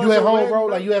fuck about you at your home, wedding, bro.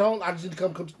 bro. Like, you at home? I just need to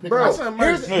come pick Bro, you up.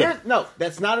 here's no,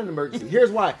 that's not an emergency.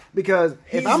 Here's why. Because if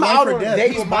He's I'm life out or on a death. date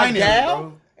He's with my binary, gal,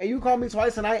 bro. and you call me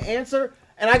twice and I answer,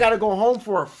 and I gotta go home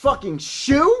for a fucking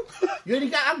shoe, You ain't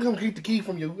got. I'm gonna get the key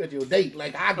from you at your date.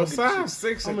 Like, I go get the shoe.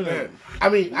 6 and that. I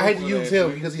mean, I hate to use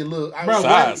him because he look. Bro,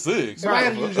 Size 6. So I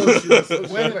had to use your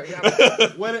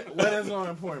shoes. What is so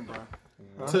important,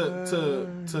 bro?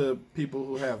 To people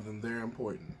who have them, they're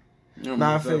important.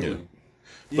 Nah, I feel you.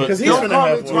 But Because he's don't finna call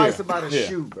have me one. twice about a Yeah.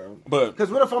 shoe, bro. But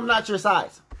Because what if I'm not your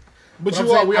size? But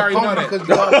you are. We already know that.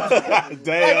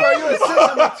 Damn. Hey, bro, you a 6,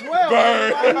 I'm a 12.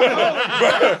 Burn.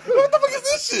 What the fuck is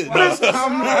this shit?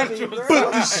 I'm not Put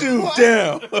the shoe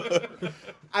down.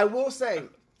 I will say,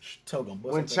 Togo,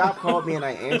 when Chop called me and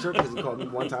I answered, because he called me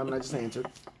one time and I just answered.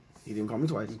 He didn't call me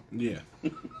twice. Yeah.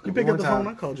 You pick up the phone,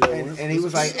 I called you. And he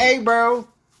was like, "Hey, bro,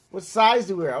 what size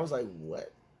do you wear?" I was like,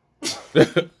 "What?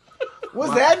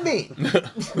 What's that mean?"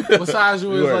 What size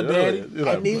you is, like, daddy?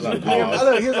 I need you to be in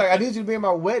my, he was like, "I need you to be in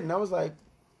my wedding." I was like,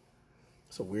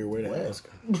 It's a weird way to ask.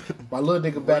 My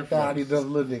little nigga backed out. I need another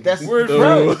little nigga. "That's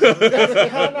bro.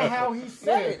 That's kind of how he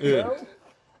said it, bro."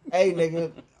 Hey,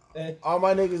 nigga, all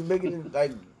my niggas bigger than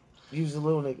like. Use a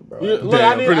little nigga, bro. Look,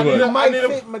 I need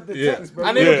fit the text, bro.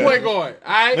 I need a point guard.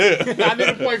 All right? I need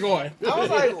a point guard. I was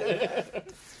like,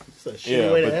 It's a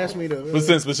shitty way to ask me to. But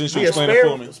since you explain it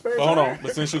for me, hold on.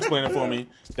 But since you explain it for me,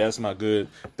 that's my good.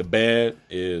 The bad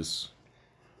is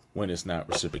when it's not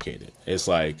reciprocated. It's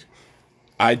like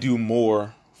I do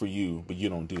more for you, but you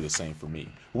don't do the same for me.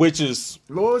 Which is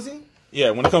loyalty.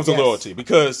 Yeah, when it comes to loyalty,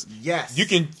 because yes, you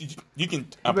can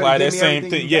apply that same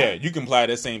thing. Yeah, you can apply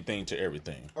that same thing to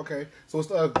everything. Okay, so it's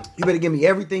the ugly. You better give me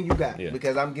everything you got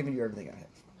because I'm giving you everything I have.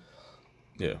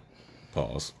 Yeah.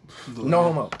 Pause. No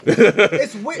homo.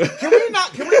 It's weird. Can we,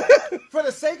 for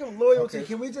the sake of loyalty,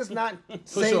 can we just not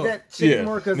say that shit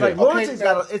anymore? Because like loyalty's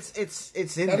got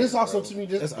it's in. Now this also to me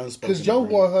just because Joe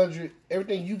 100,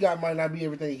 everything you got might not be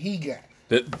everything he got.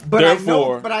 But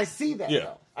I see that. Yeah,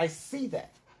 though. I see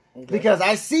that. Okay. Because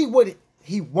I see what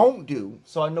he won't do,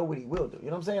 so I know what he will do. You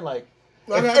know what I'm saying? Like,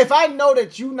 if I know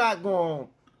that you're not going to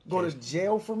go to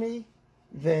jail for me,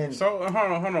 then hold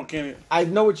on, Kenny. I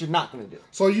know what you're not going to do.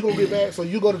 So you gonna get mad? So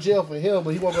you go to jail for him,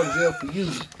 but he won't go to jail for you.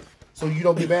 So you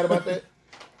don't get mad about that?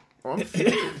 I'm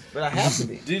serious, but I have to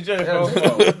be.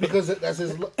 DJ, because that's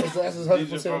his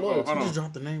 100% loyalty. You just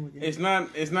dropped the name again. It's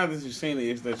not that you've seen it;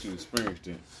 it's that you experienced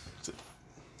it.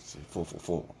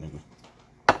 444, nigga.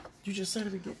 You just said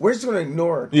it again. We're just gonna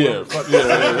ignore it. Yeah. So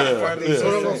that's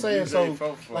what I'm saying.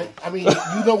 So, like, I mean,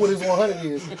 you know what his 100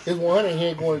 is. His 100 he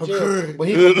ain't going to jail, but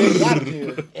he gonna get out of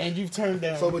jail. And you've turned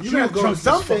down. So, but you gotta go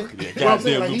something.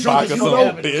 Goddamn, you pockets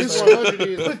on, bitch. His 100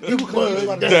 is you put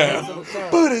it down.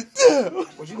 Put it down.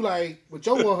 But you like with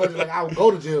your 100, like I would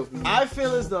go to jail for you. I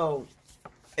feel as though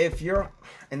if you're,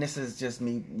 and this is just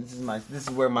me. This is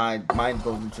where my mind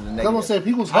goes into the negative. I'm gonna say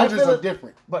people's hundreds are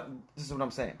different. But this is what I'm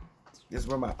saying. This is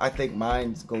where I think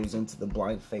mine goes into the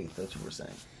blind faith that you were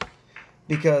saying.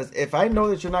 Because if I know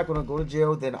that you're not going to go to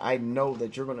jail, then I know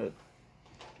that you're gonna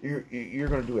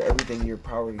do everything in your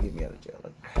power to get me out of jail.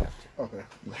 Like you have to.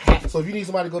 Okay. So if you need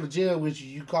somebody to go to jail with you,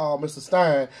 you call Mr.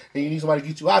 Stein, and you need somebody to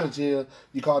get you out of jail,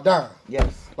 you call Don.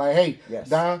 Yes. Like, hey,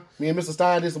 Don, me and Mr.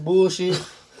 Stein did some bullshit.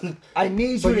 I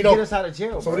need you to get us out of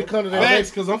jail. So when it comes to that, thanks,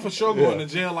 because I'm for sure going to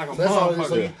jail like a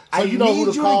motherfucker. I need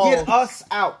you to get us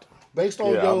out. Based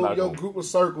on your group of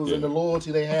circles and the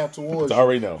loyalty they have towards you, I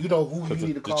already know. You know who you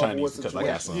need to call for what situation. I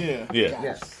got some. Yeah.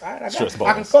 Yes. I balls.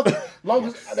 can fuck it.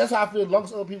 That's how I feel. As long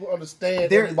as other people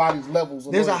understand everybody's levels.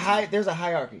 There's a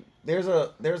hierarchy. There's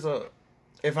a.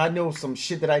 If I know some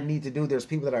shit that I need to do, there's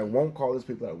people that I won't call. There's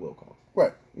people that I will call.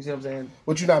 Right. You see what I'm saying?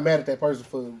 But you're not mad at that person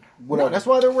for whatever. No, that's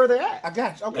why they're where they're at. I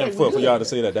got you. Okay. And for y'all to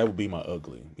say that would be my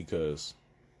ugly, because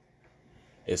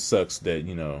it sucks that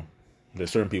there's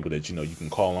certain people that you can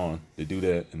call on to do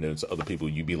that, and there's other people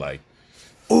you be like,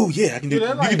 "Oh yeah, I can do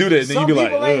that. You can do that." And then you be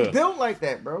like, "Some people ain't built like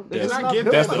that, bro." That's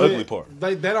the ugly part.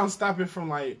 Like that don't stop it from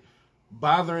like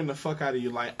bothering the fuck out of you.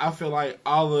 Like I feel like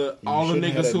all the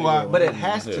niggas who are, but it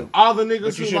has to. All the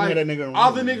niggas who like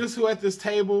all the niggas who at this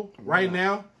table right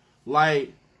now,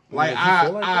 like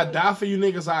I die for you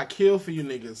niggas, I kill for you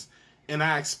niggas, and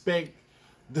I expect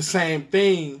the same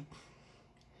thing.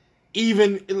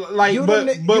 Even like,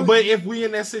 but if we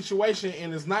in that situation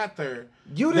and it's not there,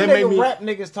 you the nigga rap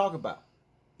niggas talk about.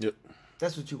 Yep,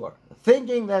 that's what you are.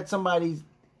 Thinking that somebody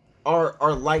are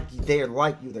like they're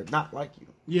like you, they're not like you.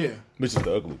 Yeah, which is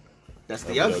the ugly. That's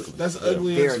the ugly. That's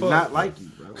ugly. They're as fuck. not like you,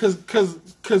 bro.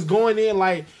 Cause going in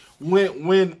like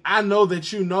when I know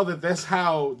that you know that's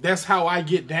how I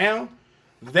get down.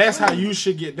 That's how you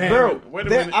should get down. Bro,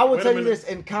 I will tell you this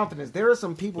in confidence. There are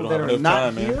some people that are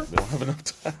not here. They don't have enough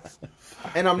time.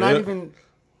 And I'm not even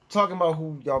talking about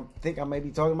who y'all think I may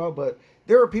be talking about, but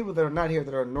there are people that are not here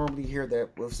that are normally here that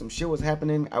if some shit was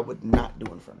happening, I would not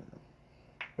do in front of them.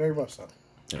 Very much so.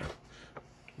 Yeah.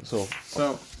 So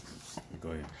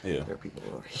go ahead. Yeah. There are people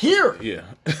who are here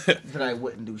that I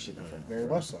wouldn't do shit in front of them. Very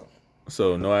much so.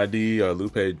 So, No ID or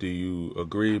Lupe, do you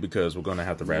agree? Because we're gonna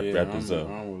have to wrap this up.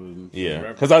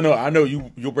 Because I know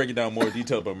you'll break it down more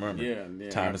detail, but remember,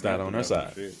 time is not on our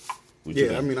side.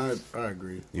 I mean, I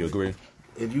agree. You agree?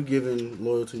 if you giving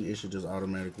loyalty, it should just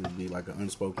automatically be like an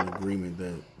unspoken agreement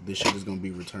that this shit is gonna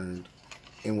be returned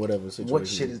in whatever situation. What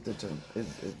shit is returned?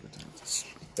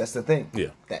 That's the thing. Yeah.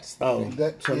 That's the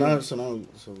thing. So now we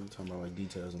talking about like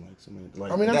details and like some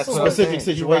like I mean, That's what I'm specific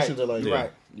saying. situations are like You're that.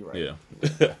 right. You're right.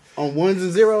 Yeah. On ones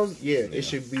and zeros, it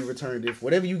should be returned. If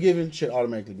whatever you giving should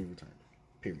automatically be returned.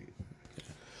 Period.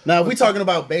 Now, if we talking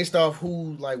about based off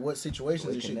who, like, what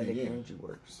situations it should be Kinetic in. energy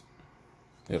works.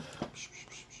 Yep.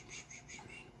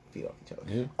 Feed off each other.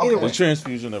 Yeah. Okay. The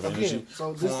transfusion of energy. Again,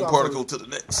 so this is One also- particle to the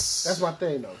next. That's my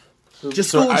thing, though.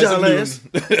 Just Sir school Isaac y'all Newton.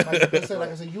 ass. Like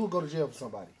I said, you would go to jail for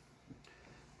somebody.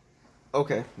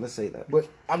 Okay, let's say that. But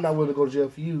I'm not willing to go to jail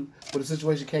for you. But the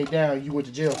situation came down, you went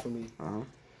to jail for me. Uh-huh.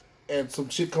 And some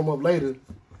shit come up later.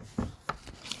 I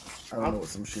don't know what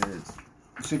some shit is.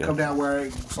 Shit come down where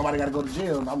somebody got to go to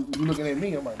jail. And you looking at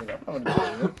me, I'm like, nigga, I'm not going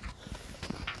to jail.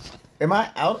 Am I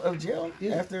out of jail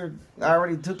Yeah. after I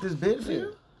already took this bid for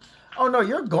you? Oh no,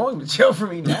 you're going to jail for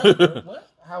me now. What?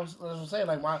 That's what I'm saying.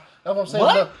 Like, that's what I'm saying.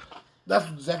 What? Look, that's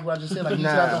exactly what I just said. Like, he's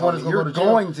not the one that's you're going to jail.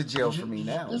 going to jail for me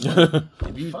now. If Like I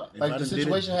the done did it-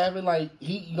 situation happened, like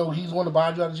he's the one to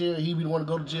buy you out of jail. He be the one to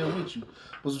go to jail with you.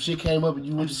 But some shit came up and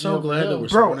you went to jail. So glad that we're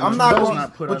Bro, supporting I'm this. not Let's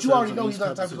going- put but you already ourselves know in he's not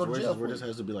these the type to go to situations jail where for this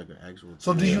has to be like an actual.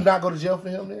 So do you not go to jail for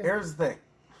him then? Here's the thing.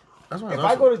 That's why If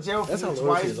I go to jail for that's you how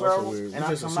loyalty twice, is also bro, weird. and We I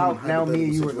just come assume out, now me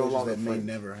and you are no hypothetical longer situations that may friends.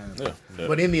 never happen. Yeah.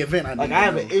 But in the event, I Like need I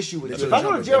have to an know. issue with That's it. If what I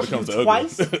go to I'm jail That for you becomes ugly.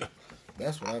 twice,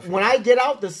 That's what I feel. when I get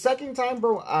out the second time,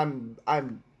 bro, I'm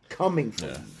coming for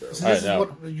you, bro. So All this right, is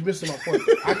what you missing my point.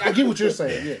 I get what you're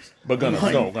saying. Yes. But we're gonna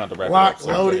have to wrap it Lock, up. So,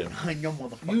 loaded, yeah. hang your You,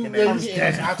 motherfucking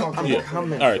ass. I talk to Yeah. you.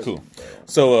 Coming All right, for cool. you, bro.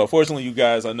 So, fortunately, you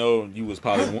guys, I know you was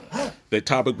probably the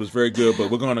topic was very good,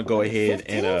 but we're gonna go ahead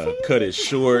and cut it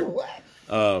short.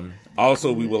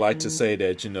 Also, we would like to say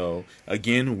that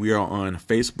again, we are on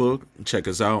Facebook. Check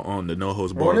us out on the No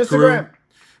Host We're on Bar Crew. Instagram.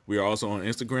 We are also on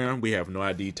Instagram. We have No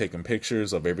ID taking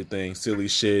pictures of everything, silly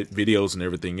shit, videos, and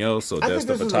everything else. So I that's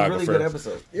think the this was a really photographer. good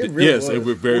episode. Yes, it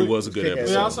very was a good Kick ass. We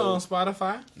episode. also on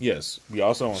Spotify. Yes, we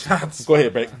also on. Shots. Go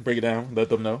ahead, break it down. Let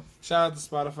them know. Shout out to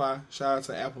Spotify. Shout out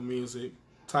to Apple Music.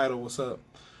 Title, what's up?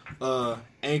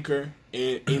 Anchor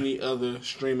and any other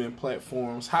streaming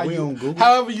platforms. We on Google?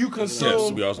 However you Yes,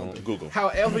 consume, we also on Google.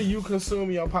 however you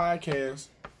consume your podcast,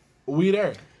 we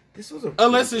there. This was a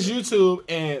Unless it's YouTube,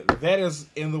 and that is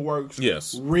in the works.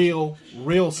 Yes. real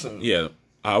soon. Yeah,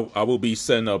 I will be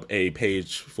setting up a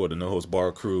page for the No Host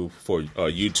Bar Crew for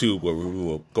YouTube where we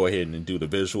will go ahead and do the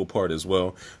visual part as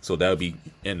well. So that'll be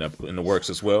in the works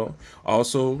as well.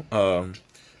 Also,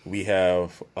 we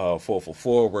have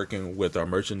 444 working with our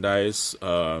merchandise.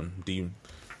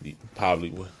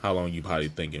 Probably how long you probably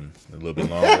thinking? A little bit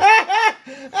longer.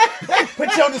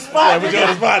 put you on the spot. Put you on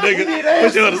the spot, nigga.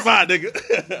 Put you on the spot, nigga.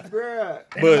 Bruh.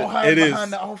 But it is.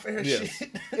 behind the off-air Yes.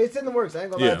 shit. It's in the works. I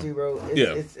ain't gonna Yeah. lie to you, bro.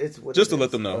 Yeah. It's what Just it to let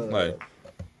is. them know, like,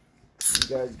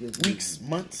 you guys get Weeks,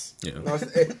 months. yeah. No,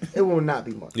 it will not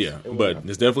be months. Yeah, It will but not.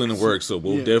 it's definitely in the works, so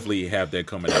we'll Yeah. definitely have that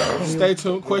coming out. Stay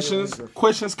tuned.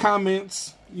 Questions,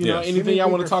 comments. Yes. Anything y'all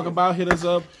want to talk about, hit us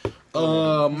up.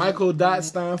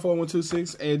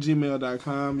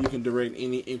 Michael.stein4126@gmail.com. You can direct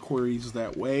any inquiries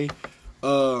that way.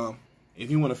 If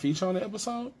you want to feature on the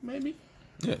episode, maybe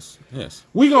Yes, yes,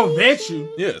 we gonna vet you.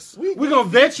 yes. We gonna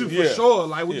vet you for Yeah. sure.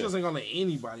 Like we Yeah. just ain't gonna let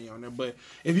anybody on there. But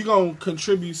if you gonna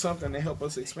contribute something to help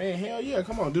us expand, hell yeah,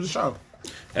 come on, do the show.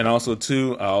 And also,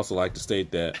 too, I also like to state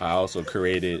that I also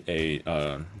created a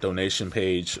donation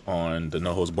page on the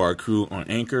No Host Bar Crew on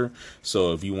Anchor.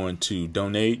 So if you want to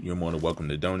donate, you're more than welcome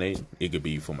to donate. It could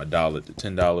be from $1 to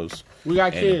 $10. We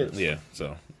got And, kids. yeah.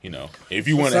 So if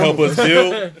you want to help us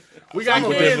build, We got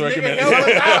would kids. definitely Nigga, recommend help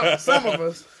it. us out. Some of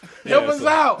us, Help us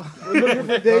out. We're looking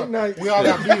for date nights. we all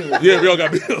got bills. yeah, we all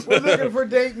got bills. We're looking for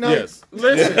date nights.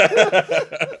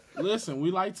 Yes. Listen.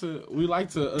 We like to we like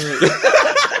to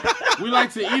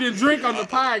eat and drink on the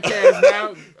podcast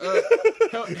now.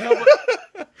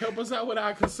 Help us out with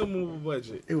our consumable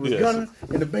budget. It was Yes. Gunner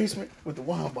in the basement with the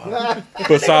wine bottle.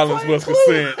 But silence was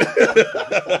consent.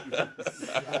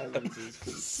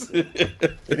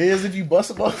 It is if you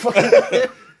bust a motherfucker.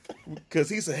 Because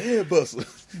he's a head buster.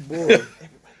 Boy.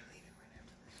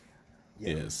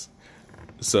 Yes.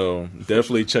 So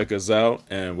definitely check us out,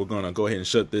 and we're gonna go ahead and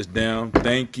shut this down.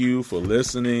 Thank you for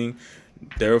listening.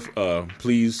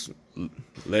 Please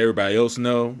let everybody else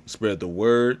know. Spread the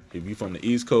word. If you're from the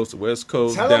East Coast, the West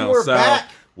Coast, Tell 'em down we're south, back.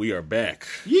 we are back.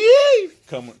 Yee!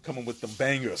 Coming with them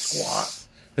bangers.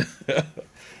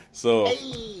 So,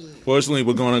 fortunately,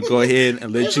 we're gonna go ahead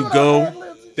and let you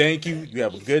go. Thank you. You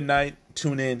have a good night.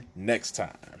 Tune in next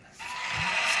time.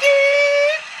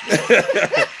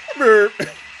 Burp.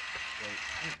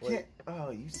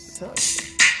 Oh, you suck.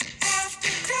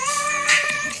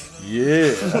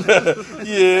 Yeah.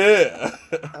 Yeah.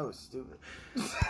 That was stupid.